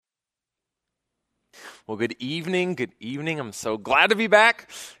Well, good evening. Good evening. I'm so glad to be back.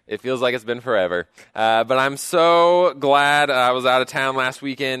 It feels like it's been forever. But I'm so glad. I was out of town last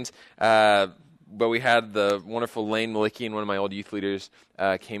weekend, but we had the wonderful Lane Malikian, one of my old youth leaders,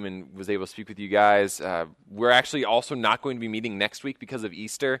 came and was able to speak with you guys. We're actually also not going to be meeting next week because of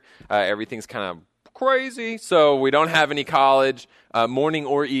Easter. Everything's kind of crazy, so we don't have any college morning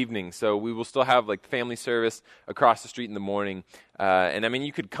or evening, so we will still have like family service across the street in the morning. And I mean,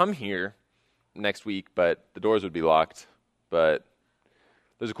 you could come here next week, but the doors would be locked. But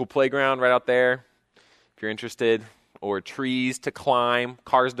there's a cool playground right out there if you're interested, or trees to climb,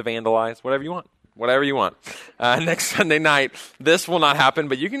 cars to vandalize, whatever you want. Whatever you want. Next Sunday night, this will not happen,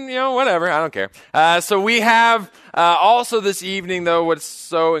 but you can, whatever. I don't care. So we have also this evening, though, what's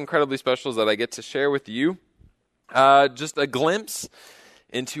so incredibly special is that I get to share with you just a glimpse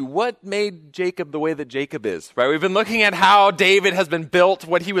into what made Jacob the way that Jacob is. Right? We've been looking at how David has been built,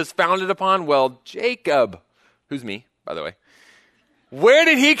 what he was founded upon. Well, Jacob, who's me, by the way, where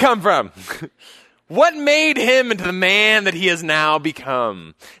did he come from? What made him into the man that he has now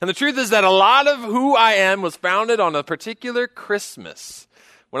become? And the truth is that a lot of who I am was founded on a particular Christmas.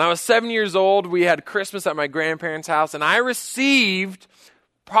 When I was 7 years old, we had Christmas at my grandparents' house, and I received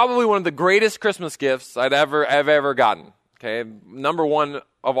probably one of the greatest Christmas gifts I've ever gotten. Okay, number one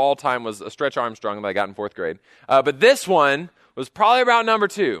of all time was a Stretch Armstrong that I got in 4th grade. But this one was probably about number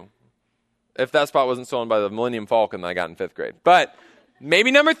 2, if that spot wasn't stolen by the Millennium Falcon that I got in 5th grade. But maybe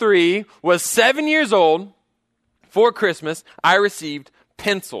number 3 was 7 years old. For Christmas, I received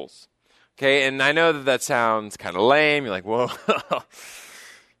pencils. Okay, and I know that sounds kind of lame. You're like, whoa,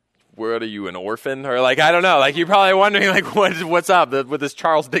 what are you, an orphan? Or like, I don't know. Like, you're probably wondering, like, what's up with this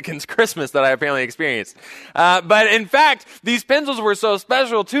Charles Dickens Christmas that I apparently experienced. But in fact, these pencils were so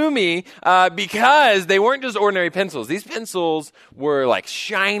special to me because they weren't just ordinary pencils. These pencils were like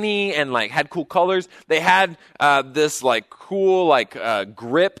shiny and like had cool colors. They had this like cool like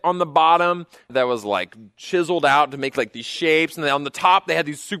grip on the bottom that was like chiseled out to make like these shapes. And then on the top, they had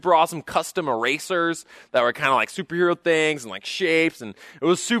these super awesome custom erasers that were kind of like superhero things and like shapes. And it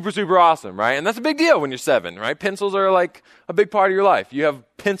was super awesome, right? And that's a big deal when you're 7, right? Pencils are like a big part of your life. You have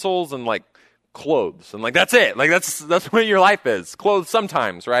pencils and like clothes, and like that's it. Like that's what your life is. Clothes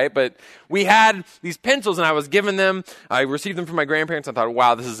sometimes, right? But we had these pencils, and I was given them. I received them from my grandparents. I thought,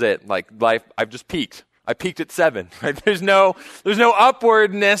 wow, this is it. Like life, I've just peaked. I peaked at 7, right? There's no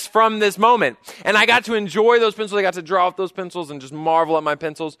upwardness from this moment. And I got to enjoy those pencils. I got to draw with those pencils and just marvel at my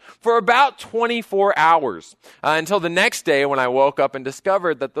pencils for about 24 hours until the next day when I woke up and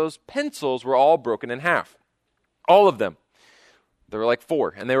discovered that those pencils were all broken in half. All of them. There were like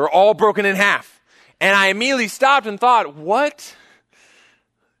 4, and they were all broken in half. And I immediately stopped and thought, what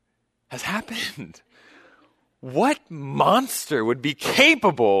has happened? What monster would be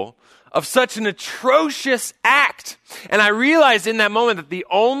capable of such an atrocious act? And I realized in that moment that the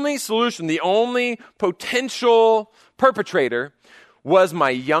only solution, the only potential perpetrator was my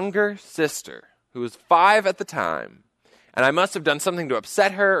younger sister, who was 5 at the time. And I must have done something to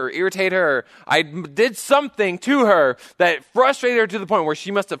upset her or irritate her, or I did something to her that frustrated her to the point where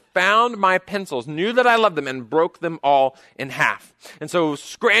she must have found my pencils, knew that I loved them, and broke them all in half. And so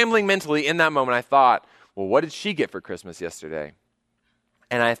scrambling mentally in that moment, I thought, well, what did she get for Christmas yesterday?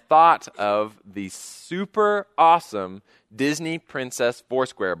 And I thought of the super awesome Disney Princess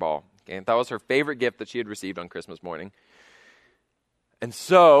Foursquare ball. Okay, and that was her favorite gift that she had received on Christmas morning. And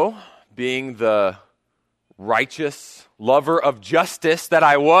so, being the righteous lover of justice that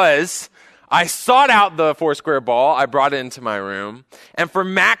I was, I sought out the Foursquare ball. I brought it into my room. And for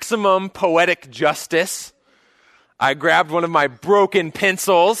maximum poetic justice, I grabbed one of my broken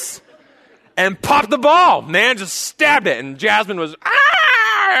pencils and popped the ball. Man, just stabbed it. And Jasmine was,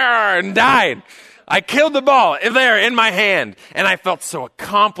 and died. I killed the ball there in my hand, and I felt so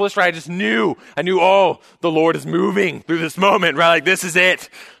accomplished, right? I knew, oh, the Lord is moving through this moment, right? Like, this is it.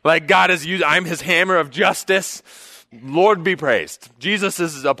 Like, God has used, I'm his hammer of justice. Lord be praised. Jesus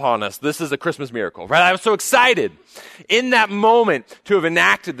is upon us. This is a Christmas miracle, right? I was so excited in that moment to have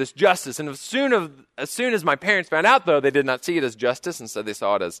enacted this justice. And as soon as my parents found out, though, they did not see it as justice. Instead, they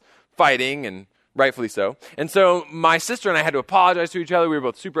saw it as fighting, and rightfully so. And so my sister and I had to apologize to each other. We were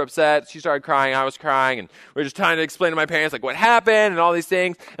both super upset. She started crying. I was crying. And we were just trying to explain to my parents, like, what happened and all these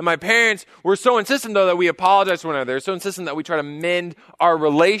things. And my parents were so insistent, though, that we apologize to one another. They're so insistent that we try to mend our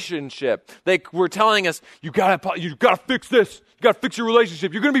relationship. They were telling us, you gotta fix this. You gotta fix your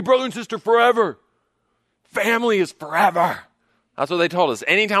relationship. You're going to be brother and sister forever. Family is forever. That's what they told us.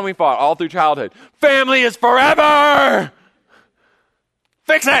 Anytime we fought, all through childhood, family is forever.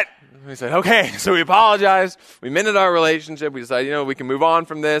 Fix it. We said, okay. So we apologized. We mended our relationship. We decided, we can move on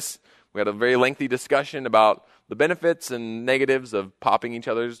from this. We had a very lengthy discussion about the benefits and negatives of popping each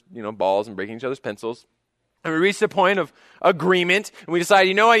other's, balls and breaking each other's pencils. And we reached a point of agreement, and we decided,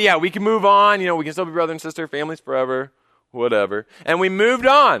 you know what, yeah, we can move on. We can still be brother and sister, families forever, whatever. And we moved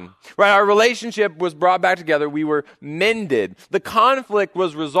on, right? Our relationship was brought back together. We were mended. The conflict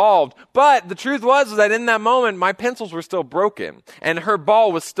was resolved. But the truth was that in that moment, my pencils were still broken, and her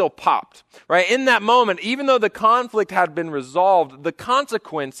ball was still popped, right? In that moment, even though the conflict had been resolved, the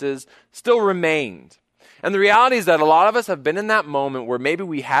consequences still remained. And the reality is that a lot of us have been in that moment where maybe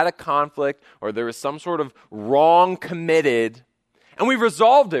we had a conflict or there was some sort of wrong committed, and we've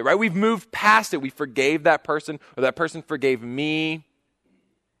resolved it, right? We've moved past it. We forgave that person, or that person forgave me.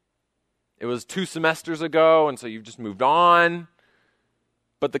 It was 2 semesters ago, and so you've just moved on.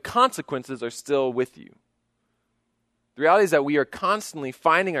 But the consequences are still with you. The reality is that we are constantly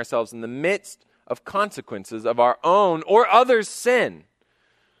finding ourselves in the midst of consequences of our own or others' sin.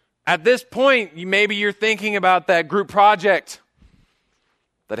 At this point, maybe you're thinking about that group project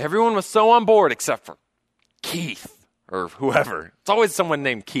that everyone was so on board except for Keith or whoever. It's always someone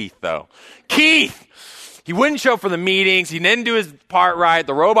named Keith, though. Keith! He wouldn't show up for the meetings. He didn't do his part right.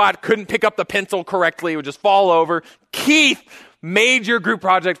 The robot couldn't pick up the pencil correctly. It would just fall over. Keith made your group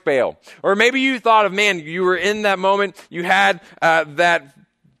project fail. Or maybe you thought of, man, you were in that moment. You had that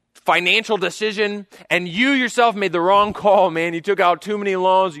financial decision, and you yourself made the wrong call, man. You took out too many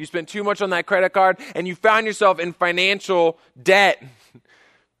loans, you spent too much on that credit card, and you found yourself in financial debt.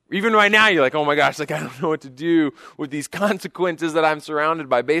 Even right now, you're like, oh my gosh, I don't know what to do with these consequences that I'm surrounded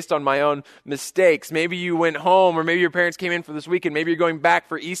by based on my own mistakes. Maybe you went home, or maybe your parents came in for this weekend, maybe you're going back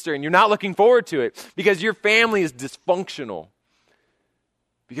for Easter, and you're not looking forward to it because your family is dysfunctional.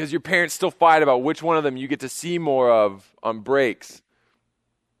 Because your parents still fight about which one of them you get to see more of on breaks.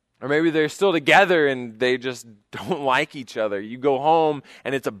 Or maybe they're still together and they just don't like each other. You go home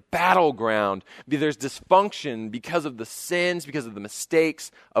and it's a battleground. There's dysfunction because of the sins, because of the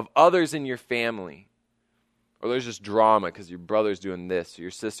mistakes of others in your family. Or there's just drama because your brother's doing this or your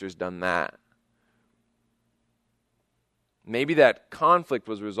sister's done that. Maybe that conflict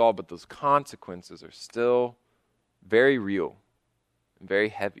was resolved, but those consequences are still very real and very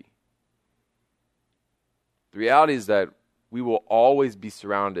heavy. The reality is that we will always be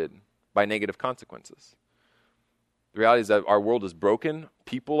surrounded by negative consequences. The reality is that our world is broken.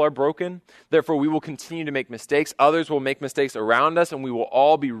 People are broken. Therefore, we will continue to make mistakes. Others will make mistakes around us, and we will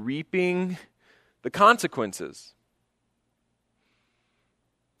all be reaping the consequences.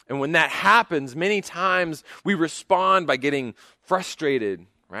 And when that happens, many times we respond by getting frustrated,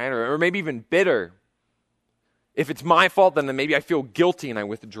 right? Or maybe even bitter. If it's my fault, then maybe I feel guilty and I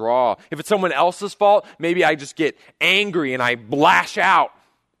withdraw. If it's someone else's fault, maybe I just get angry and I lash out.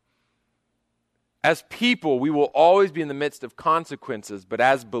 As people, we will always be in the midst of consequences, but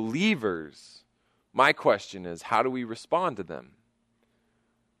as believers, my question is, how do we respond to them?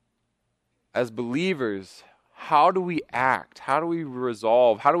 As believers, how do we act? How do we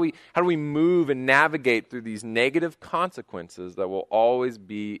resolve? How do we move and navigate through these negative consequences that will always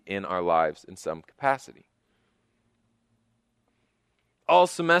be in our lives in some capacity? All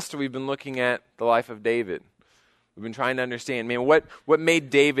semester we've been looking at the life of David. We've been trying to understand, man, what made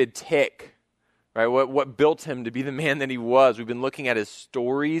David tick, right? What built him to be the man that he was? We've been looking at his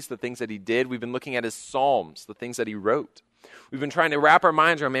stories, the things that he did. We've been looking at his psalms, the things that he wrote. We've been trying to wrap our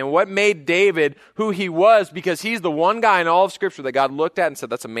minds around, man, what made David who he was? Because he's the one guy in all of Scripture that God looked at and said,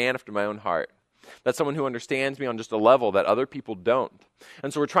 that's a man after my own heart. That's someone who understands me on just a level that other people don't.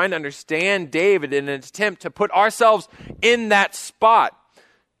 And so we're trying to understand David in an attempt to put ourselves in that spot,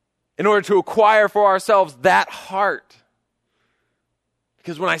 in order to acquire for ourselves that heart.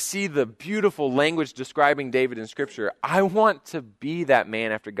 Because when I see the beautiful language describing David in Scripture, I want to be that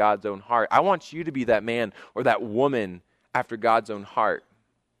man after God's own heart. I want you to be that man or that woman after God's own heart.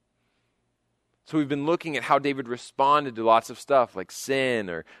 So we've been looking at how David responded to lots of stuff like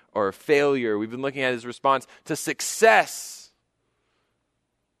sin or failure. We've been looking at his response to success.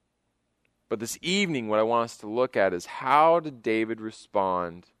 But this evening, what I want us to look at is, how did David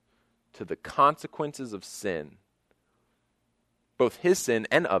respond to the consequences of sin, both his sin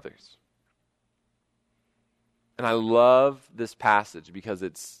and others? And I love this passage because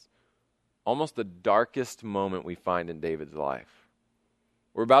it's almost the darkest moment we find in David's life.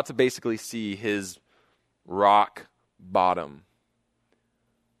 We're about to basically see his rock bottom.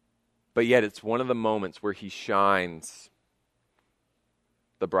 But yet it's one of the moments where he shines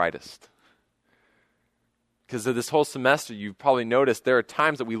the brightest. Because of this whole semester, you've probably noticed there are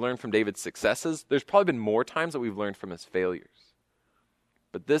times that we learn from David's successes. There's probably been more times that we've learned from his failures.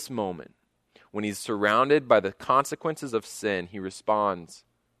 But this moment, when he's surrounded by the consequences of sin, he responds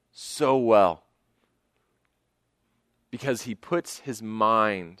so well. Because he puts his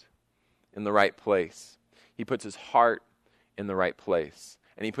mind in the right place. He puts his heart in the right place.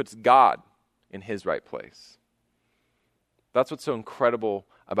 And he puts God in his right place. That's what's so incredible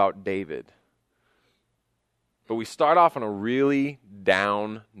about David. But we start off on a really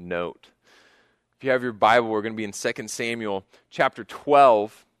down note. If you have your Bible, we're going to be in 2 Samuel chapter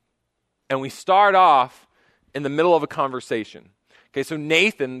 12. And we start off in the middle of a conversation. Okay, so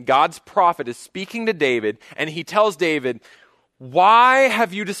Nathan, God's prophet, is speaking to David, and he tells David, "Why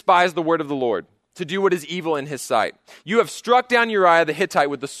have you despised the word of the Lord, to do what is evil in his sight? You have struck down Uriah the Hittite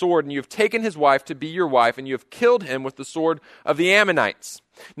with the sword, and you have taken his wife to be your wife, and you have killed him with the sword of the Ammonites."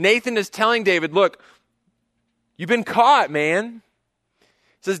 Nathan is telling David, look, you've been caught, man. He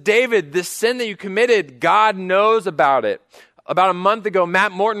says, David, this sin that you committed, God knows about it. About a month ago,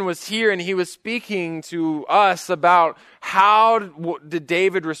 Matt Morton was here, and he was speaking to us about how did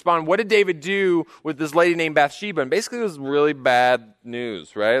David respond. What did David do with this lady named Bathsheba? And basically it was really bad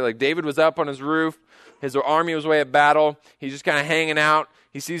news, right? Like David was up on his roof. His army was away at battle. He's just kind of hanging out.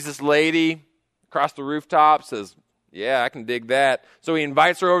 He sees this lady across the rooftop, says, yeah, I can dig that. So he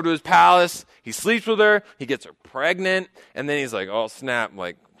invites her over to his palace. He sleeps with her. He gets her pregnant. And then he's like, oh, snap.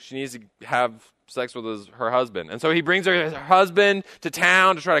 Like, she needs to have sex with her husband. And so he brings her husband to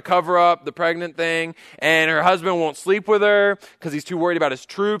town to try to cover up the pregnant thing. And her husband won't sleep with her because he's too worried about his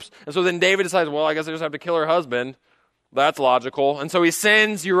troops. And so then David decides, well, I guess I just have to kill her husband. That's logical. And so he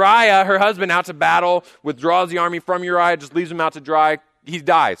sends Uriah, her husband, out to battle, withdraws the army from Uriah, just leaves him out to dry. He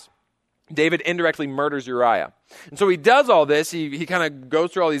dies. David indirectly murders Uriah. And so he does all this. He kind of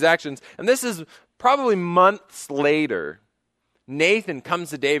goes through all these actions. And this is probably months later. Nathan comes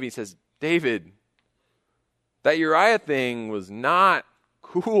to David and says, David, that Uriah thing was not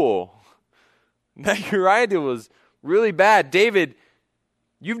cool. That Uriah deal was really bad. David,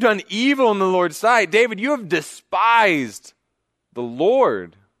 you've done evil in the Lord's sight. David, you have despised the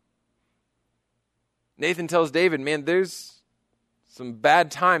Lord. Nathan tells David, man, there's some bad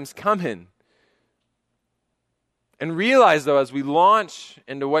times coming. And realize, though, as we launch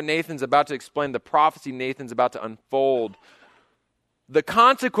into what Nathan's about to explain, the prophecy Nathan's about to unfold, the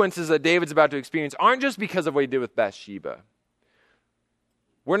consequences that David's about to experience aren't just because of what he did with Bathsheba.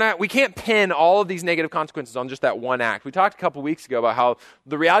 We can't pin all of these negative consequences on just that one act. We talked a couple weeks ago about how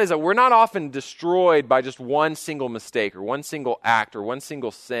the reality is that we're not often destroyed by just one single mistake or one single act or one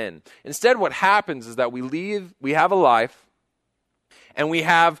single sin. Instead, what happens is that we have a life, and we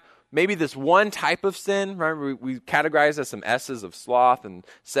have maybe this one type of sin. Remember, we categorize as some S's of sloth and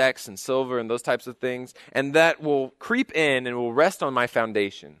sex and silver and those types of things. And that will creep in and will rest on my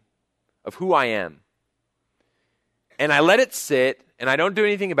foundation of who I am. And I let it sit, and I don't do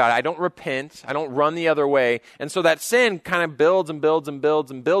anything about it. I don't repent. I don't run the other way. And so that sin kind of builds and builds and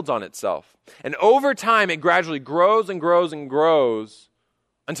builds and builds on itself. And over time, it gradually grows and grows and grows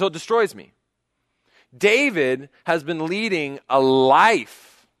until it destroys me. David has been leading a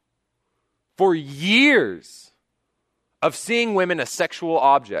life for years of seeing women as sexual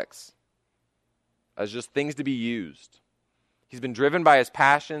objects, as just things to be used. He's been driven by his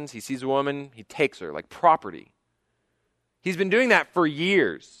passions. He sees a woman, he takes her like property. He's been doing that for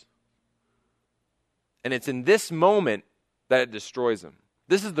years. And it's in this moment that it destroys him.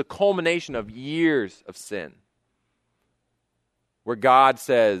 This is the culmination of years of sin, where God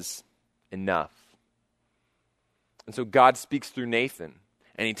says, enough. And so God speaks through Nathan,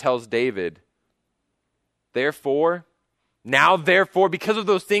 and he tells David, therefore, because of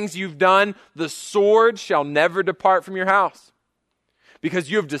those things you've done, the sword shall never depart from your house.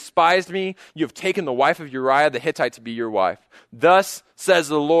 Because you have despised me, you have taken the wife of Uriah the Hittite to be your wife. Thus says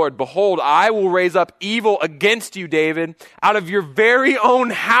the Lord, behold, I will raise up evil against you, David, out of your very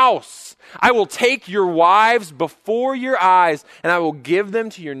own house. I will take your wives before your eyes, and I will give them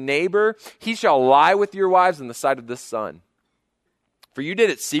to your neighbor. He shall lie with your wives in the sight of the sun. For you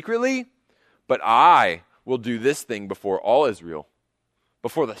did it secretly, but I will do this thing before all Israel,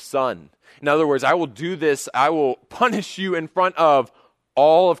 before the sun. In other words, I will do this, I will punish you in front of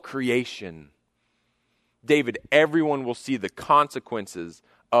all of creation. David, everyone will see the consequences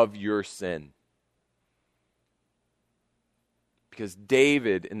of your sin. Because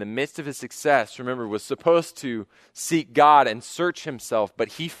David, in the midst of his success, remember, was supposed to seek God and search himself, but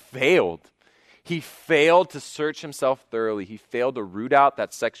he failed. He failed to search himself thoroughly. He failed to root out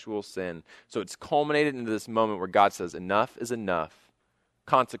that sexual sin. So it's culminated into this moment where God says, enough is enough.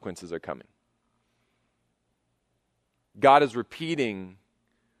 Consequences are coming. God is repeating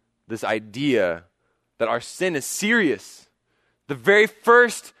this idea that our sin is serious. The very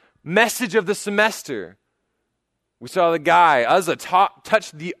first message of the semester We saw the guy, Uzzah,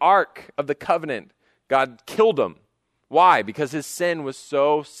 touched the ark of the covenant. God killed him. Why? Because his sin was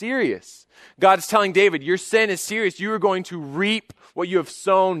so serious. God's telling David, your sin is serious. You are going to reap what you have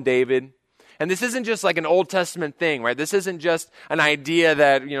sown, David. And this isn't just like an Old Testament thing, right? This isn't just an idea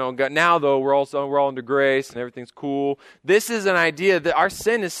that, now though we're all under grace and everything's cool. This is an idea that our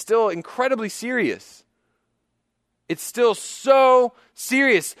sin is still incredibly serious. It's still so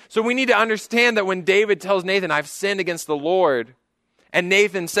serious. So we need to understand that when David tells Nathan, I've sinned against the Lord, and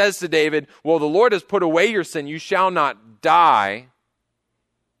Nathan says to David, well, the Lord has put away your sin. You shall not die.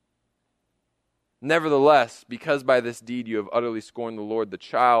 Nevertheless, because by this deed you have utterly scorned the Lord, the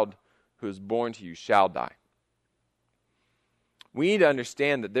child who is born to you shall die. We need to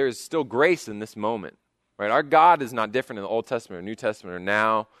understand that there is still grace in this moment. Right? Our God is not different in the Old Testament or New Testament or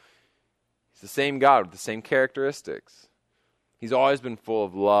now. He's the same God with the same characteristics. He's always been full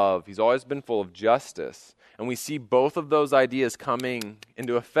of love. He's always been full of justice. And we see both of those ideas coming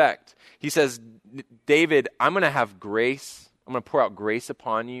into effect. He says, David, I'm going to have grace. I'm going to pour out grace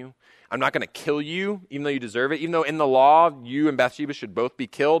upon you. I'm not going to kill you, even though you deserve it. Even though in the law, you and Bathsheba should both be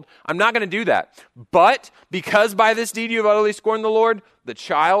killed. I'm not going to do that. But because by this deed you have utterly scorned the Lord, the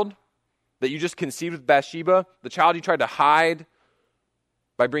child that you just conceived with Bathsheba, the child you tried to hide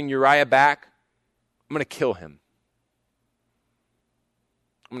by bringing Uriah back, I'm going to kill him.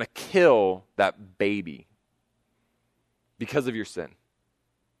 I'm going to kill that baby because of your sin.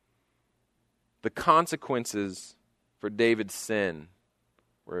 The consequences for David's sin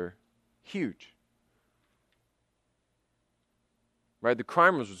were huge. Right? The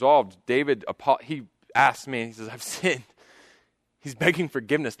crime was resolved. David, he asked me, he says, I've sinned. He's begging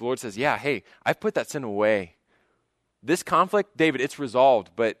forgiveness. The Lord says, yeah, hey, I've put that sin away. This conflict, David, it's resolved.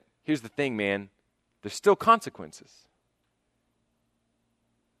 But here's the thing, man. There's still consequences.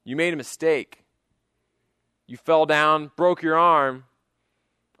 You made a mistake. You fell down, broke your arm.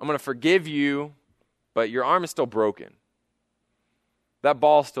 I'm going to forgive you, but your arm is still broken. That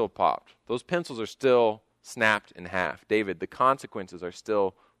ball still popped. Those pencils are still snapped in half. David, the consequences are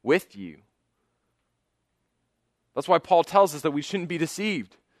still with you. That's why Paul tells us that we shouldn't be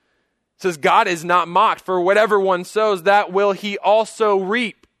deceived. He says, God is not mocked, for whatever one sows, that will he also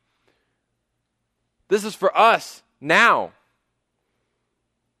reap. This is for us now.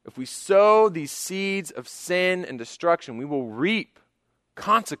 If we sow these seeds of sin and destruction, we will reap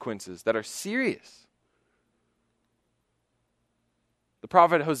consequences that are serious. The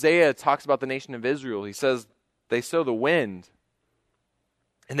prophet Hosea talks about the nation of Israel. He says, they sow the wind,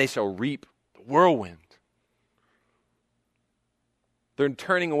 and they shall reap the whirlwind. They're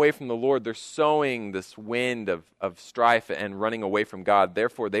turning away from the Lord. They're sowing this wind of strife and running away from God.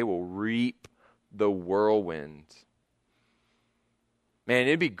 Therefore, they will reap the whirlwind. Man,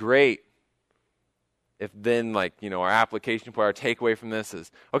 it'd be great if then, our application for our takeaway from this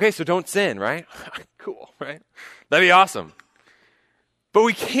is, okay, so don't sin, right? Cool, right? That'd be awesome. But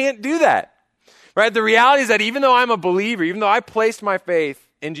we can't do that, right? The reality is that even though I'm a believer, even though I placed my faith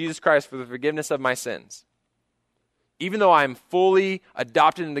in Jesus Christ for the forgiveness of my sins, even though I'm fully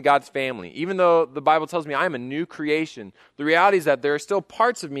adopted into God's family, even though the Bible tells me I'm a new creation, the reality is that there are still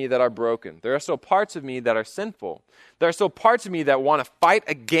parts of me that are broken. There are still parts of me that are sinful. There are still parts of me that want to fight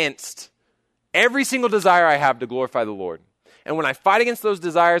against every single desire I have to glorify the Lord. And when I fight against those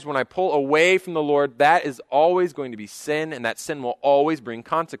desires, when I pull away from the Lord, that is always going to be sin, and that sin will always bring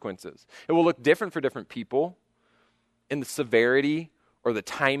consequences. It will look different for different people in the severity or the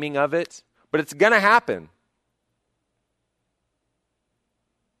timing of it, but it's going to happen.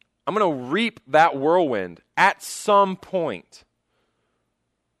 I'm going to reap that whirlwind at some point.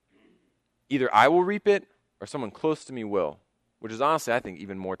 Either I will reap it or someone close to me will, which is honestly, I think,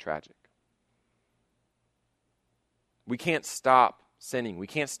 even more tragic. We can't stop sinning. We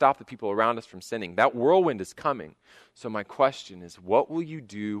can't stop the people around us from sinning. That whirlwind is coming. So my question is, what will you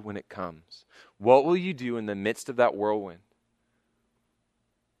do when it comes? What will you do in the midst of that whirlwind?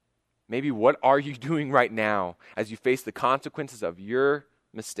 Maybe what are you doing right now as you face the consequences of your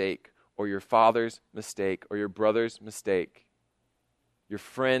mistake, or your father's mistake, or your brother's mistake, your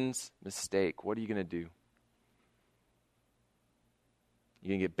friend's mistake? What are you going to do? You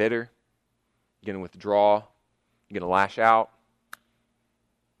going to get bitter? You going to withdraw? You going to lash out?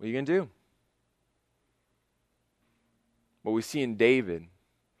 What are you going to do? What we see in David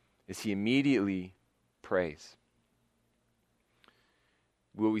is he immediately prays.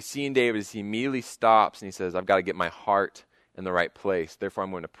 What we see in David is he immediately stops and he says, I've got to get my heart in the right place. Therefore,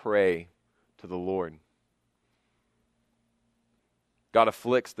 I'm going to pray to the Lord. God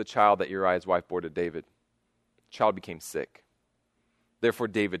afflicts the child that Uriah's wife bore to David. The child became sick. Therefore,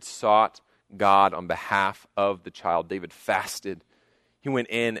 David sought God on behalf of the child. David fasted. He went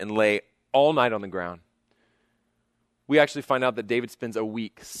in and lay all night on the ground. We actually find out that David spends a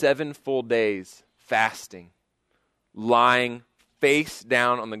week, 7 full days, fasting, lying face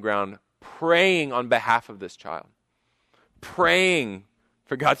down on the ground, praying on behalf of this child, praying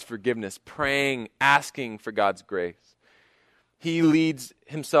for God's forgiveness, praying, asking for God's grace. He leads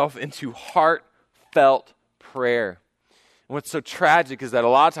himself into heartfelt prayer. And what's so tragic is that a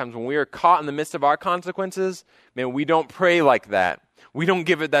lot of times when we are caught in the midst of our consequences, man, we don't pray like that. We don't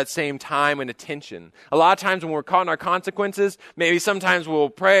give it that same time and attention. A lot of times when we're caught in our consequences, maybe sometimes we'll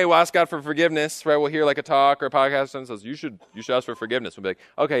pray, we'll ask God for forgiveness, right? We'll hear like a talk or a podcast and says, you should ask for forgiveness. We'll be like,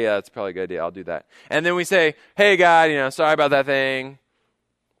 okay, yeah, that's probably a good idea. I'll do that. And then we say, hey, God, sorry about that thing,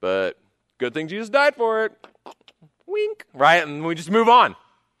 but good thing Jesus died for it. Wink, right? And we just move on.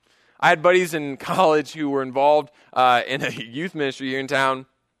 I had buddies in college who were involved in a youth ministry here in town.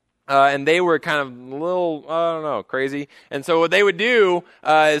 And they were kind of a little, I don't know, crazy. And so what they would do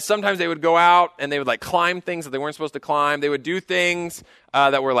is sometimes they would go out and they would like climb things that they weren't supposed to climb. They would do things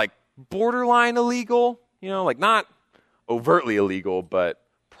that were like borderline illegal, like not overtly illegal, but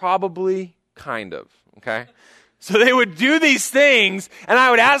probably kind of, okay? So they would do these things and I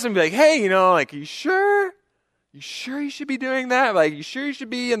would ask them, be like, hey, like, you sure? You sure you should be doing that? Like, you sure you should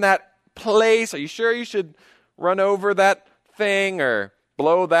be in that place? Are you sure you should run over that thing or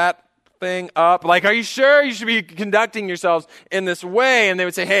blow that thing up? Like, are you sure you should be conducting yourselves in this way? And they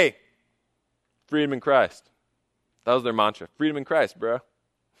would say, hey, freedom in Christ. That was their mantra. Freedom in Christ, bro.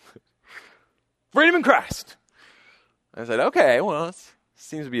 Freedom in Christ. I said, okay, well, it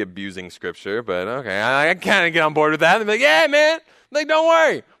seems to be abusing scripture, but okay, I kind of get on board with that. They'd be like, yeah, man, like, don't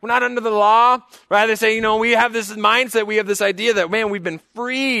worry. We're not under the law. Right? They say, we have this mindset, we have this idea that, man, we've been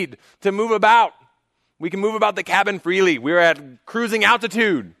freed to move about. We can move about the cabin freely. We're at cruising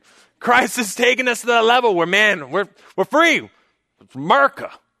altitude. Christ has taken us to that level where, man, we're free. It's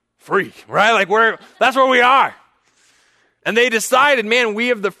America. Free, right? Like that's where we are. And they decided, man, we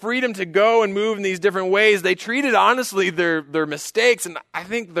have the freedom to go and move in these different ways. They treated, honestly, their mistakes and I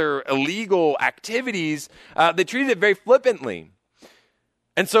think their illegal activities, they treated it very flippantly.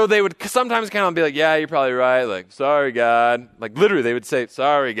 And so they would sometimes kind of be like, yeah, you're probably right. Like, sorry, God. Like, literally, they would say,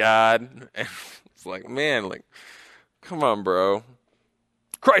 sorry, God. It's like, man, like, come on, bro.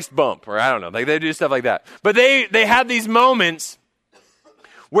 Christ bump, or I don't know. Like, they do stuff like that. But they had these moments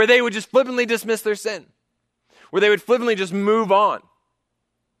where they would just flippantly dismiss their sin, where they would flippantly just move on.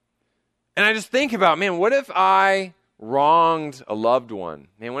 And I just think about, man, what if I wronged a loved one?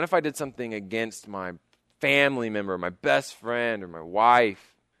 Man, what if I did something against my family member, my best friend, or my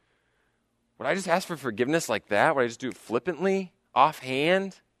wife? Would I just ask for forgiveness like that? Would I just do it flippantly,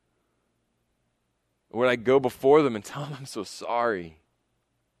 offhand? Or would I go before them and tell them I'm so sorry?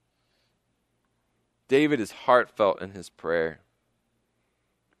 David is heartfelt in his prayer.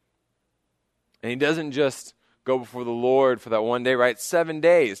 And he doesn't just go before the Lord for that one day, right? 7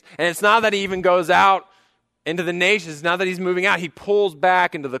 days. And it's not that he even goes out into the nations. It's not that he's moving out. He pulls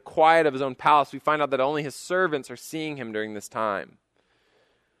back into the quiet of his own palace. We find out that only his servants are seeing him during this time.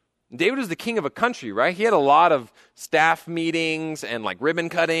 David was the king of a country, right? He had a lot of staff meetings and like ribbon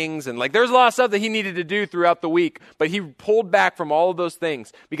cuttings and like there's a lot of stuff that he needed to do throughout the week, but he pulled back from all of those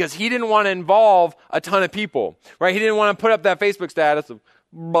things because he didn't want to involve a ton of people, right? He didn't want to put up that Facebook status of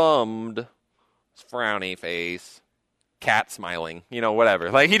bummed, frowny face, cat smiling, whatever.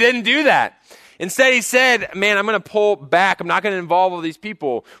 Like he didn't do that. Instead, he said, man, I'm going to pull back. I'm not going to involve all these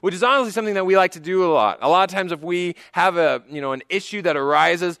people, which is honestly something that we like to do a lot. A lot of times if we have an issue that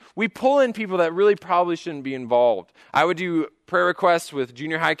arises, we pull in people that really probably shouldn't be involved. I would do prayer requests with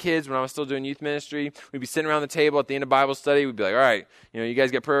junior high kids when I was still doing youth ministry. We'd be sitting around the table at the end of Bible study. We'd be like, all right, you guys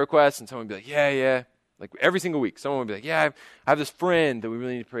get prayer requests? And someone would be like, yeah. Like every single week, someone would be like, yeah, I have this friend that we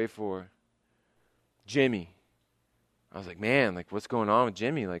really need to pray for. Jimmy. I was like, man, like what's going on with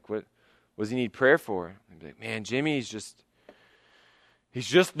Jimmy? Like what does he need prayer for? I'd be like, man, Jimmy's he's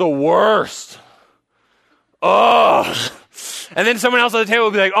just the worst. Oh. And then someone else at the table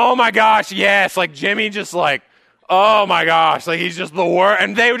would be like, oh my gosh, yes. Like Jimmy just like, oh my gosh, like he's just the worst.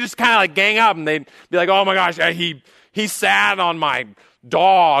 And they would just kind of like gang up and they'd be like, oh my gosh, he sat on my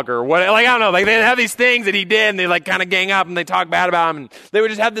dog or what, like, I don't know, like they'd have these things that he did and they like kind of gang up and they talk bad about him and they would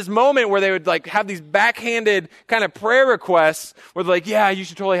just have this moment where they would like have these backhanded kind of prayer requests where they're like, yeah, you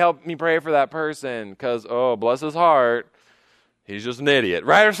should totally help me pray for that person because, oh, bless his heart, he's just an idiot,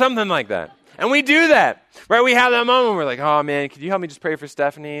 right? Or something like that. And we do that, right? We have that moment where we're like, oh man, could you help me just pray for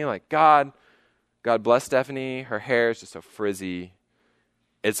Stephanie? Like, God bless Stephanie. Her hair is just so frizzy.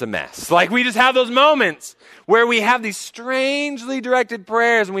 it's a mess. Like we just have those moments where we have these strangely directed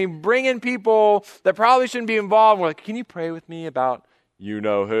prayers and we bring in people that probably shouldn't be involved. We're like, can you pray with me about you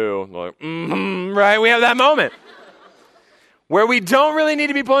know who? And we're like, right? We have that moment where we don't really need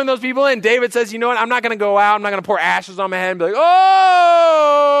to be pulling those people in. David says, you know what? I'm not going to go out. I'm not going to pour ashes on my head and be like,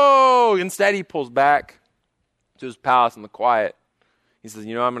 oh! Instead, he pulls back to his palace in the quiet. He says,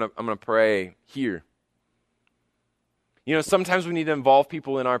 you know, I'm going to pray here. You know, sometimes we need to involve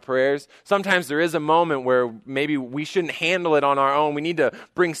people in our prayers. Sometimes there is a moment where maybe we shouldn't handle it on our own. We need to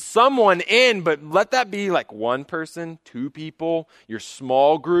bring someone in, but let that be like one person, two people, your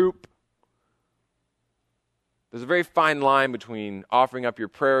small group. There's a very fine line between offering up your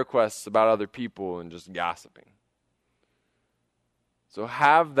prayer requests about other people and just gossiping. So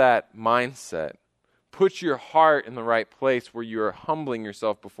have that mindset. Put your heart in the right place where you are humbling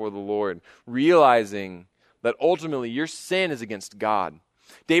yourself before the Lord, realizing that ultimately your sin is against God.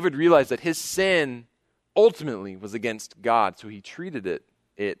 David realized that his sin ultimately was against God, so he treated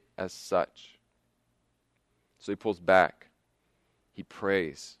it as such. So he pulls back. He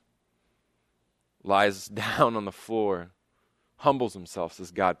prays. Lies down on the floor. Humbles himself,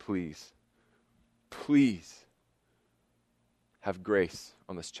 says, God, please have grace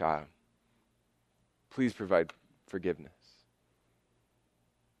on this child. Please provide forgiveness.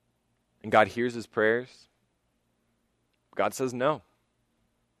 And God hears his prayers. God says no.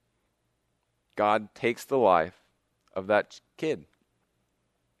 God takes the life of that kid.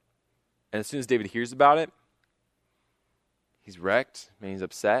 And as soon as David hears about it, he's wrecked, and he's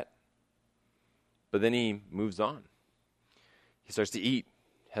upset. But then he moves on. He starts to eat,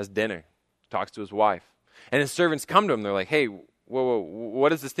 has dinner, talks to his wife. And his servants come to him. They're like, hey, whoa,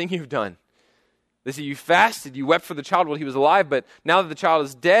 what is this thing you've done? They say, you fasted, you wept for the child while he was alive, but now that the child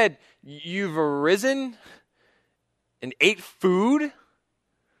is dead, you've arisen and ate food? They're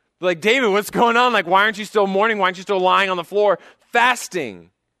like, David, what's going on? Like, why aren't you still mourning? Why aren't you still lying on the floor fasting?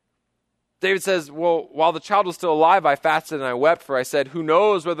 David says, well, while the child was still alive, I fasted and I wept, for I said, who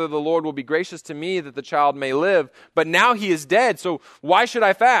knows whether the Lord will be gracious to me that the child may live? But now he is dead, so why should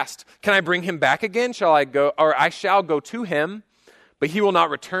I fast? Can I bring him back again? I shall go to him, but he will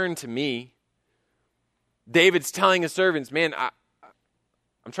not return to me. David's telling his servants, man,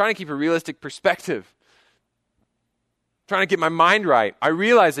 I'm trying to keep a realistic perspective. Trying to get my mind right. I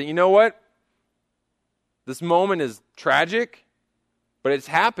realize that, you know what? This moment is tragic, but it's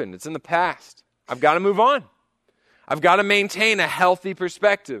happened. It's in the past. I've got to move on. I've got to maintain a healthy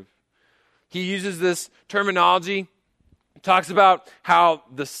perspective. He uses this terminology. He talks about how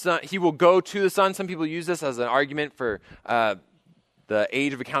the son, he will go to the son. Some people use this as an argument for the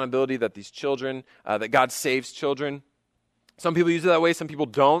age of accountability that these children, that God saves children. Some people use it that way. Some people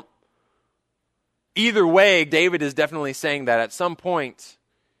don't. Either way, David is definitely saying that at some point,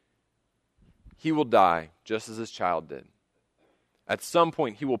 he will die just as his child did. At some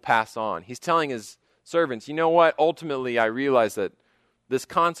point, he will pass on. He's telling his servants, you know what? Ultimately, I realize that this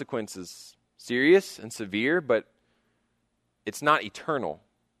consequence is serious and severe, but it's not eternal.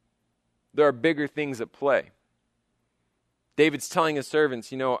 There are bigger things at play. David's telling his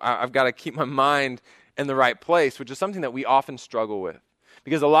servants, you know, I've got to keep my mind in the right place, which is something that we often struggle with.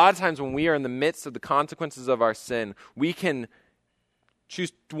 Because a lot of times when we are in the midst of the consequences of our sin, we can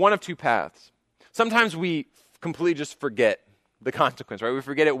choose one of two paths. Sometimes we completely just forget the consequence, right? We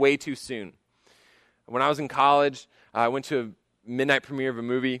forget it way too soon. When I was in college, I went to a midnight premiere of a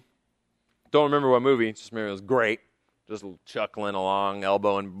movie. Don't remember what movie, just remember it was great. Just chuckling along,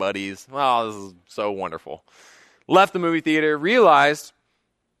 elbowing buddies. Wow, this is so wonderful. Left the movie theater, realized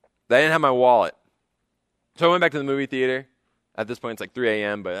that I didn't have my wallet. So I went back to the movie theater. At this point, it's like 3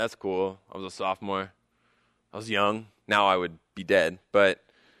 a.m., but that's cool. I was a sophomore. I was young. Now I would be dead. But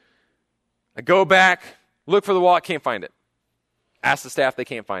I go back, look for the wallet, can't find it. Ask the staff, they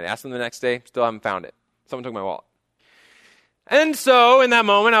can't find it. Ask them the next day, still haven't found it. Someone took my wallet. And so in that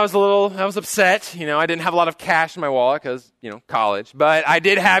moment, I was upset. You know, I didn't have a lot of cash in my wallet because, you know, college. But I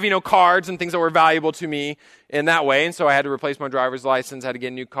did have, cards and things that were valuable to me in that way. And so I had to replace my driver's license, had to get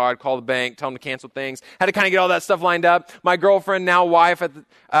a new card, call the bank, tell them to cancel things. Had to kind of get all that stuff lined up. My girlfriend, now wife,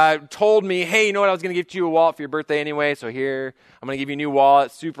 told me, hey, you know what? I was going to give you a wallet for your birthday anyway. So here, I'm going to give you a new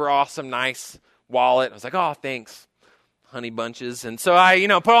wallet. Super awesome, nice wallet. I was like, oh, thanks. Honey bunches. And so I,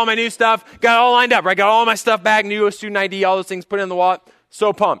 put all my new stuff, got it all lined up, right? Got all my stuff back, new student ID, all those things, put it in the wallet.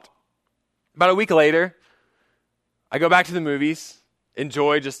 So pumped. About a week later, I go back to the movies,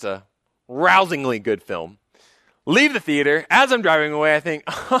 enjoy just a rousingly good film. Leave the theater. As I'm driving away, I think,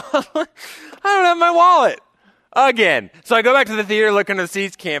 I don't have my wallet again. So I go back to the theater, look under the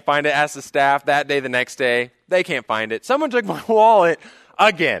seats, can't find it. Ask the staff that day, the next day, they can't find it. Someone took my wallet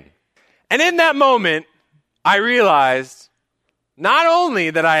again. And in that moment, I realized not only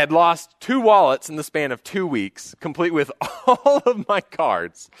that I had lost 2 wallets in the span of 2 weeks, complete with all of my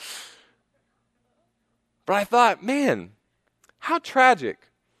cards, but I thought, man, how tragic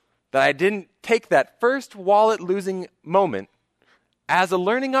that I didn't take that first wallet losing moment as a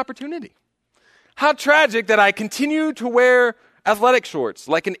learning opportunity. How tragic that I continue to wear athletic shorts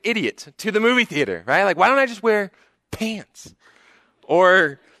like an idiot to the movie theater, right? Like, why don't I just wear pants?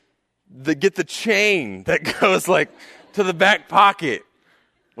 Or get the chain that goes like to the back pocket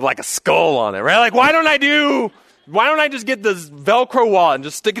with like a skull on it, right? Like, why don't I just get this Velcro wallet and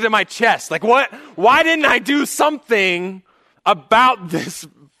just stick it in my chest? Like, why didn't I do something about this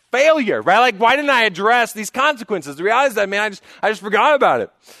failure, right? Like, why didn't I address these consequences? The reality is that, man, I just forgot about it.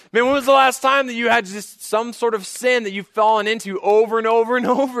 Man, when was the last time that you had just some sort of sin that you've fallen into over and over and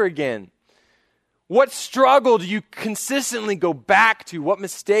over again? What struggle do you consistently go back to? What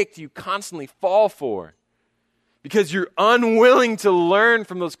mistake do you constantly fall for? Because you're unwilling to learn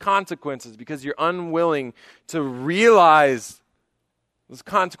from those consequences, because you're unwilling to realize those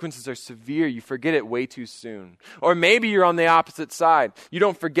consequences are severe. You forget it way too soon. Or maybe you're on the opposite side. You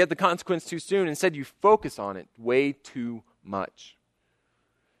don't forget the consequence too soon. Instead, you focus on it way too much.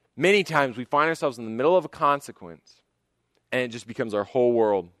 Many times we find ourselves in the middle of a consequence, and it just becomes our whole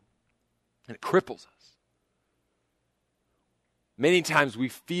world, and it cripples us. Many times we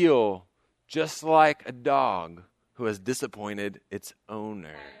feel just like a dog who has disappointed its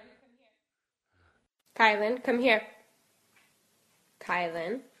owner. Kylan, come here.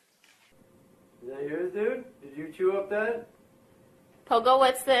 Kylan. Is that yours, dude? Did you chew up that? Pogo,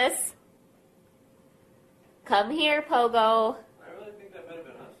 what's this? Come here, Pogo. I really think that might have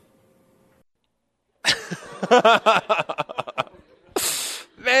been us.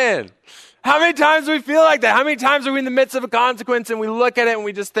 Man, how many times do we feel like that? How many times are we in the midst of a consequence and we look at it and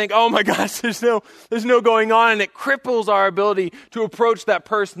we just think, oh my gosh, there's no going on, and it cripples our ability to approach that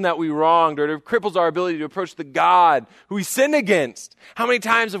person that we wronged, or it cripples our ability to approach the God who we sinned against. How many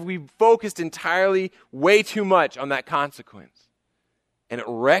times have we focused entirely way too much on that consequence? And it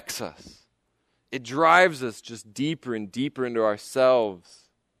wrecks us. It drives us just deeper and deeper into ourselves.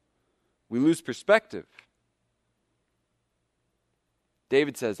 We lose perspective.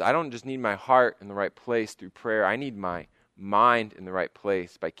 David says, I don't just need my heart in the right place through prayer. I need my mind in the right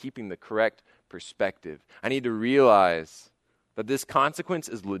place by keeping the correct perspective. I need to realize that this consequence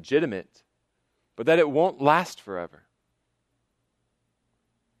is legitimate, but that it won't last forever.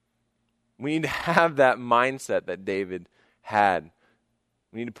 We need to have that mindset that David had.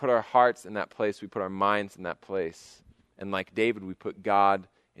 We need to put our hearts in that place. We put our minds in that place. And like David, we put God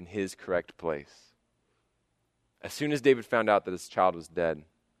in his correct place. As soon as David found out that his child was dead,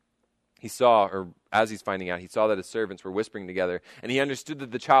 he saw, or as he's finding out, he saw that his servants were whispering together, and he understood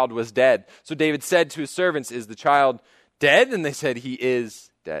that the child was dead. So David said to his servants, is the child dead? And they said, he is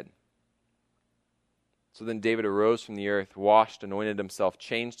dead. So then David arose from the earth, washed, anointed himself,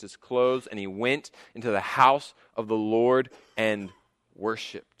 changed his clothes, and he went into the house of the Lord and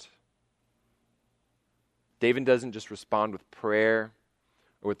worshipped. David doesn't just respond with prayer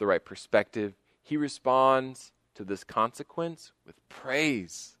or with the right perspective. He responds to this consequence with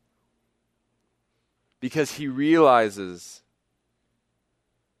praise, because he realizes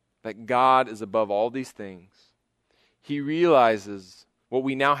that God is above all these things. He realizes what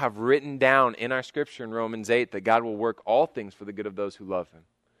we now have written down in our scripture in Romans 8, that God will work all things for the good of those who love him.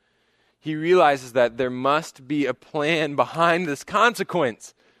 He realizes that there must be a plan behind this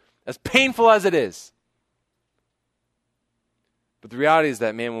consequence, as painful as it is. But the reality is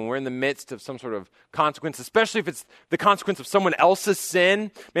that, man, when we're in the midst of some sort of consequence, especially if it's the consequence of someone else's sin,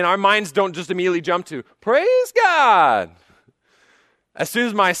 man, our minds don't just immediately jump to, praise God. As soon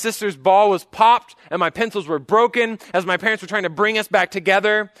as my sister's ball was popped and my pencils were broken, as my parents were trying to bring us back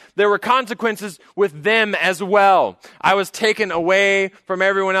together, there were consequences with them as well. I was taken away from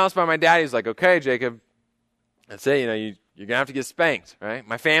everyone else by my dad. He's like, okay, Jacob, that's it. You're going to have to get spanked, right?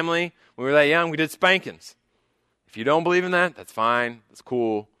 My family, when we were that young, we did spankings. If you don't believe in that, that's fine. That's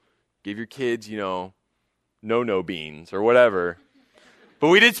cool. Give your kids, no beans or whatever. But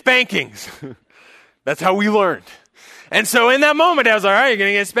we did spankings. That's how we learned. And so in that moment, I was like, all right, you're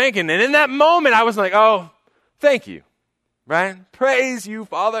going to get spanking. And in that moment, I was like, oh, thank you, right? Praise you,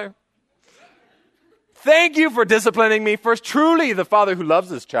 Father. Thank you for disciplining me. First, truly, the father who loves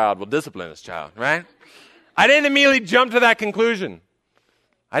his child will discipline his child, right? I didn't immediately jump to that conclusion.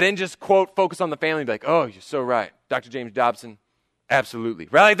 I didn't just, quote, focus on the family and be like, oh, you're so right. Dr. James Dobson, absolutely.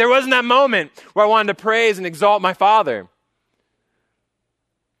 Right? Like, there wasn't that moment where I wanted to praise and exalt my father.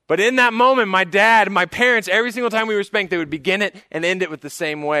 But in that moment, my dad, my parents, every single time we were spanked, they would begin it and end it with the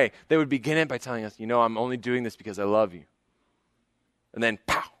same way. They would begin it by telling us, I'm only doing this because I love you. And then,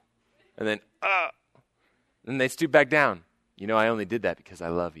 pow. And then, and they stoop back down. I only did that because I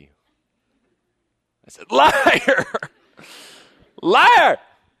love you. I said, liar! Liar!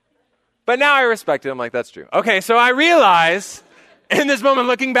 But now I respect it. I'm like, that's true. Okay, so I realize in this moment,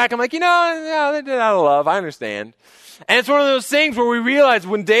 looking back, I'm like, they did it out of love. I understand. And it's one of those things where we realize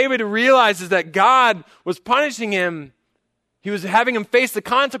when David realizes that God was punishing him, he was having him face the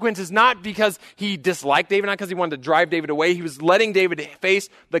consequences, not because he disliked David, not because he wanted to drive David away. He was letting David face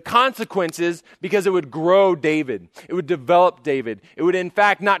the consequences because it would grow David. It would develop David. It would, in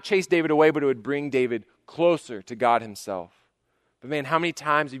fact, not chase David away, but it would bring David closer to God himself. But man, how many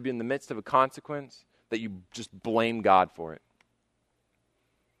times have you been in the midst of a consequence that you just blame God for it?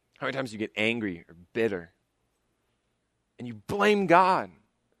 How many times you get angry or bitter and you blame God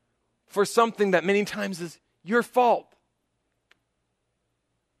for something that many times is your fault?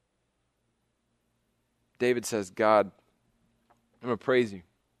 David says, God, I'm going to praise you.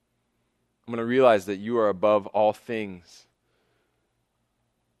 I'm going to realize that you are above all things.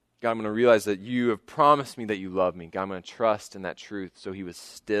 God, I'm going to realize that you have promised me that you love me. God, I'm going to trust in that truth. So he was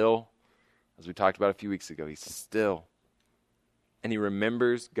still, as we talked about a few weeks ago, he's still. And he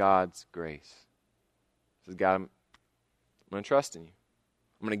remembers God's grace. He says, God, I'm going to trust in you.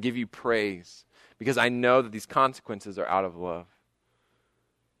 I'm going to give you praise because I know that these consequences are out of love.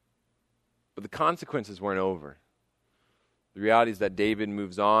 But the consequences weren't over. The reality is that David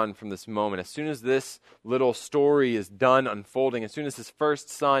moves on from this moment. As soon as this little story is done unfolding, as soon as his first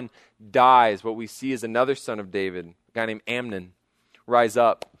son dies, what we see is another son of David, a guy named Amnon, rise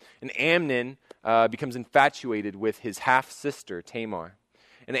up. And Amnon becomes infatuated with his half-sister, Tamar.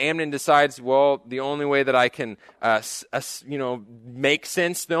 And Amnon decides, the only way that I can, make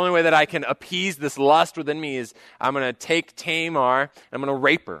sense, the only way that I can appease this lust within me is I'm going to take Tamar and I'm going to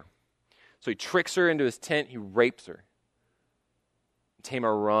rape her. So he tricks her into his tent, he rapes her.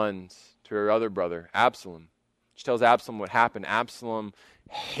 Tamar runs to her other brother, Absalom. She tells Absalom what happened. Absalom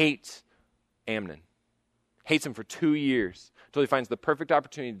hates Amnon. Hates him for 2 years until he finds the perfect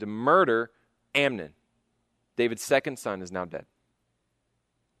opportunity to murder Amnon. David's second son is now dead.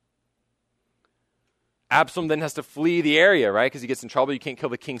 Absalom then has to flee the area, right? Because he gets in trouble. You can't kill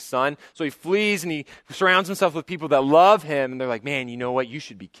the king's son. So he flees and he surrounds himself with people that love him. And they're like, man, you know what? You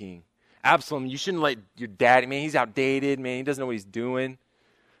should be king. Absalom, you shouldn't let your dad, man, he's outdated, man, he doesn't know what he's doing.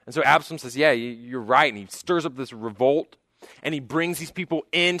 And so Absalom says, yeah, you're right. And he stirs up this revolt, and he brings these people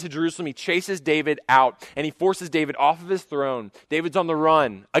into Jerusalem. He chases David out, and he forces David off of his throne. David's on the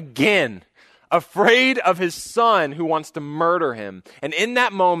run, again, afraid of his son who wants to murder him. And in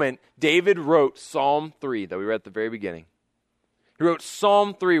that moment, David wrote Psalm 3 that we read at the very beginning. He wrote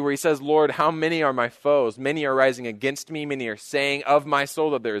Psalm 3 where he says, Lord, how many are my foes? Many are rising against me. Many are saying of my soul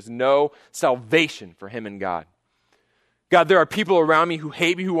that there is no salvation for him in God. God, there are people around me who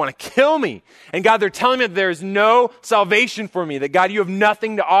hate me, who want to kill me. And God, they're telling me that there is no salvation for me, that God, you have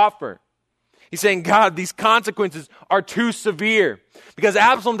nothing to offer. He's saying, God, these consequences are too severe. Because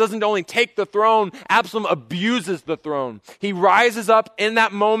Absalom doesn't only take the throne, Absalom abuses the throne. He rises up in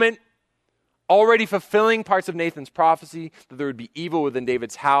that moment, already fulfilling parts of Nathan's prophecy that there would be evil within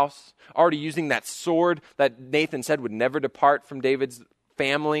David's house, already using that sword that Nathan said would never depart from David's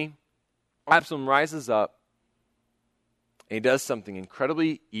family. Absalom rises up and he does something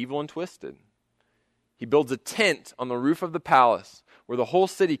incredibly evil and twisted. He builds a tent on the roof of the palace where the whole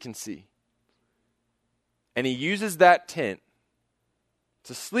city can see. And he uses that tent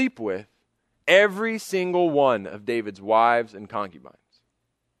to sleep with every single one of David's wives and concubines.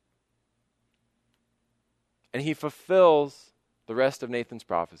 And he fulfills the rest of Nathan's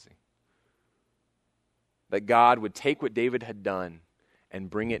prophecy. That God would take what David had done and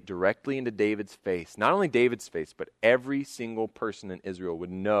bring it directly into David's face. Not only David's face, but every single person in Israel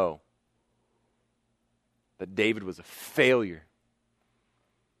would know that David was a failure.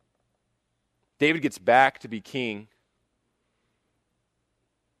 David gets back to be king,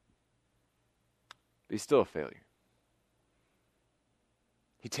 but he's still a failure.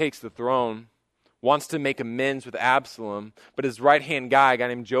 He takes the throne, wants to make amends with Absalom, but his right-hand guy, a guy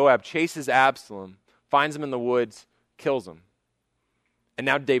named Joab, chases Absalom, finds him in the woods, kills him. And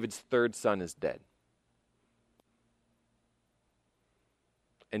now David's third son is dead.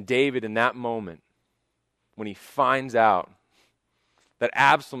 And David, in that moment, when he finds out that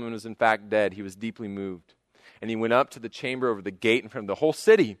Absalom was in fact dead, he was deeply moved. And he went up to the chamber over the gate in front of the whole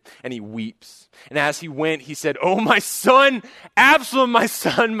city, and he weeps. And as he went, he said, "Oh, my son, Absalom, my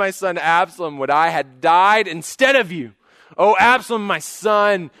son, Absalom, would I had died instead of you. Oh, Absalom, my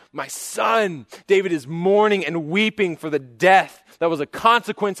son, my son. David is mourning and weeping for the death that was a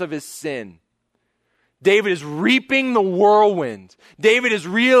consequence of his sin. David is reaping the whirlwind. David is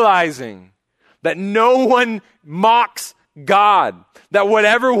realizing that no one mocks God, that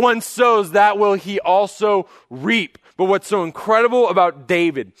whatever one sows, that will he also reap. But what's so incredible about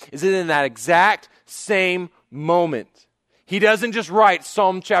David is that in that exact same moment, he doesn't just write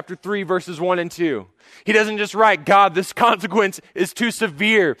Psalm chapter 3, verses 1 and 2. He doesn't just write, God, this consequence is too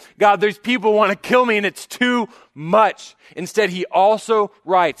severe. God, there's people who want to kill me and it's too much. Instead, he also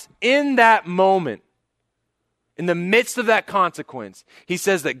writes, in that moment, in the midst of that consequence, he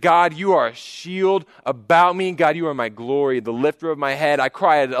says that, God, you are a shield about me. God, you are my glory, the lifter of my head. I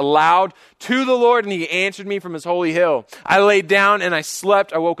cried aloud to the Lord, and he answered me from his holy hill. I lay down and I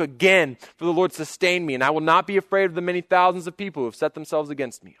slept. I woke again, for the Lord sustained me, and I will not be afraid of the many thousands of people who have set themselves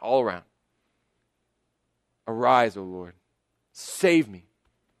against me all around. Arise, O Lord. Save me,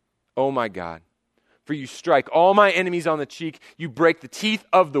 O my God. For you strike all my enemies on the cheek. You break the teeth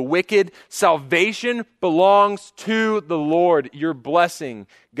of the wicked. Salvation belongs to the Lord. Your blessing,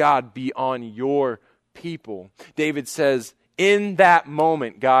 God, be on your people. David says, in that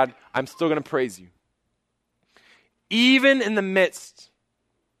moment, God, I'm still going to praise you. Even in the midst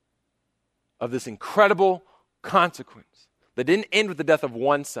of this incredible consequence that didn't end with the death of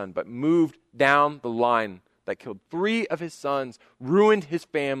one son, but moved down the line, that killed 3 of his sons, ruined his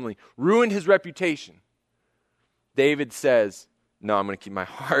family, ruined his reputation. David says, no, I'm going to keep my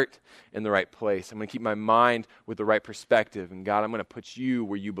heart in the right place. I'm going to keep my mind with the right perspective. And God, I'm going to put you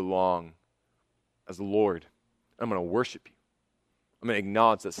where you belong as the Lord. I'm going to worship you. I'm going to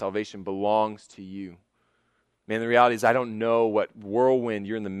acknowledge that salvation belongs to you. Man, the reality is I don't know what whirlwind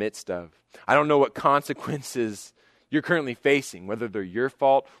you're in the midst of. I don't know what consequences you're currently facing, whether they're your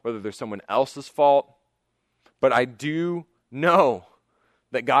fault, whether they're someone else's fault. But I do know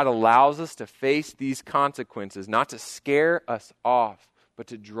that God allows us to face these consequences, not to scare us off, but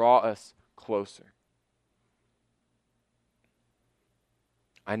to draw us closer.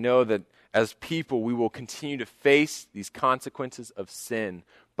 I know that as people, we will continue to face these consequences of sin,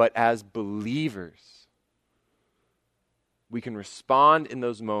 but as believers, we can respond in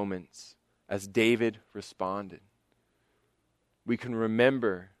those moments as David responded. We can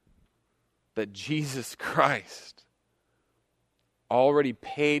remember that Jesus Christ already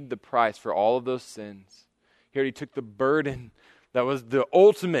paid the price for all of those sins. He already took the burden that was the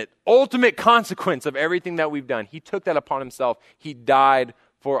ultimate consequence of everything that we've done. He took that upon himself. He died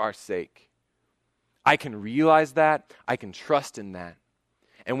for our sake. I can realize that. I can trust in that.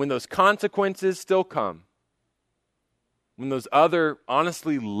 And when those consequences still come, when those other,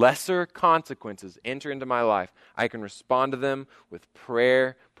 honestly, lesser consequences enter into my life, I can respond to them with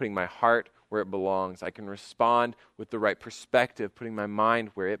prayer, putting my heart where it belongs. I can respond with the right perspective, putting my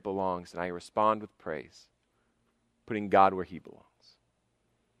mind where it belongs. And I respond with praise, putting God where he belongs.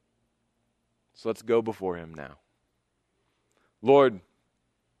 So let's go before him now. Lord,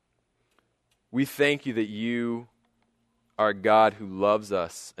 we thank you that you are a God who loves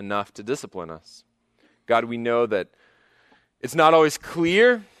us enough to discipline us. God, we know that it's not always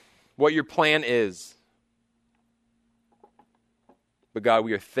clear what your plan is. But God,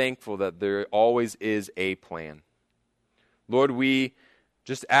 we are thankful that there always is a plan. Lord, we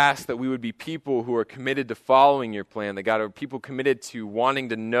just ask that we would be people who are committed to following your plan, that God are people committed to wanting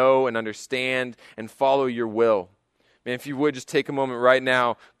to know and understand and follow your will. Man, if you would just take a moment right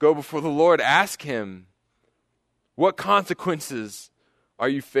now, go before the Lord, ask him, what consequences are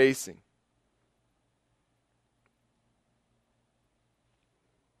you facing?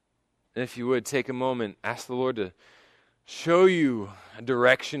 And if you would, take a moment, ask the Lord to show you a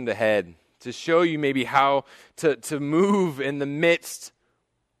direction to head, to show you maybe how to move in the midst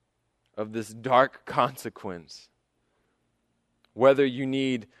of this dark consequence. Whether you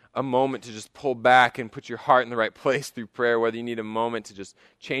need a moment to just pull back and put your heart in the right place through prayer, whether you need a moment to just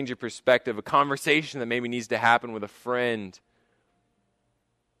change your perspective, a conversation that maybe needs to happen with a friend.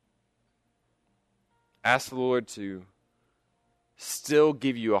 Ask the Lord to still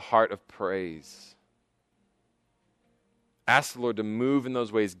give you a heart of praise. Ask the Lord to move in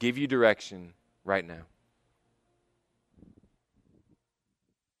those ways, give you direction right now.